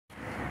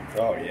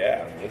Oh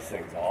yeah, this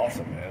thing's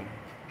awesome, man.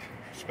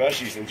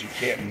 Especially since you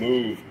can't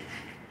move.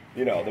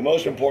 You know, the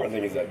most important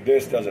thing is that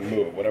this doesn't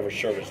move, whatever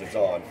surface it's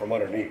on, from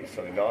underneath.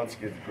 So the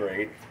non-skid's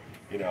great.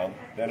 You know,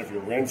 then if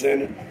you're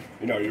rinsing,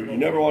 you know, you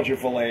never want your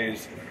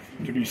fillets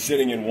to be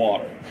sitting in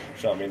water.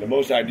 So I mean, the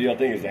most ideal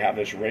thing is to have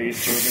this raised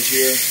surface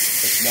here.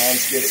 It's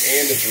non-skid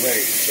and it's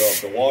raised. So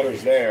if the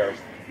water's there,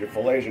 your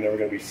fillets are never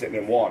going to be sitting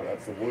in water.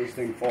 That's the worst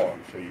thing for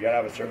them. So you got to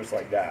have a surface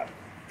like that.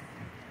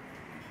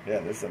 Yeah,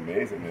 this is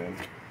amazing, man.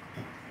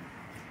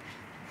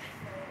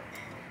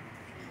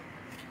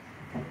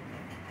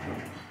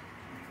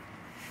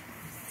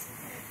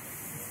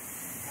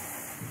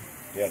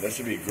 Yeah, this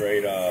would be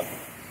great,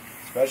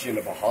 especially in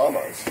the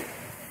Bahamas.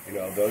 You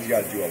know, those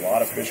guys do a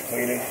lot of fish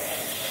cleaning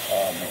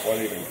before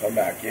they even come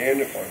back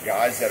in, or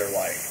guys that are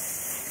like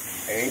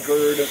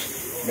anchored.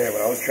 Man,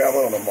 when I was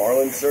traveling on the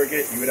marlin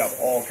circuit, you would have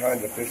all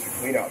kinds of fish to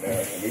clean out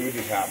there, and we would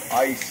just have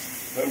ice.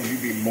 Sometimes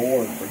you'd be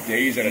moored for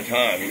days at a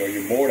time. You know,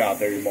 you're moored out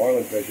there, you're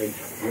marlin fishing,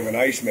 you have an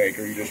ice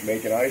maker, you're just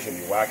making ice and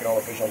you're whacking all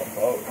the fish on the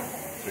boat.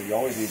 So you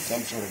always need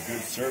some sort of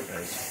good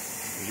surface,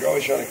 because you're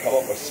always trying to come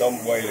up with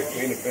some way to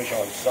clean the fish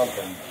on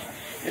something.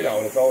 You know,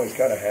 and it's always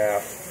kind of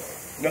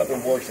half.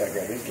 Nothing works that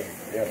good.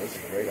 Yeah, this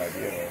is a great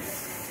idea, man.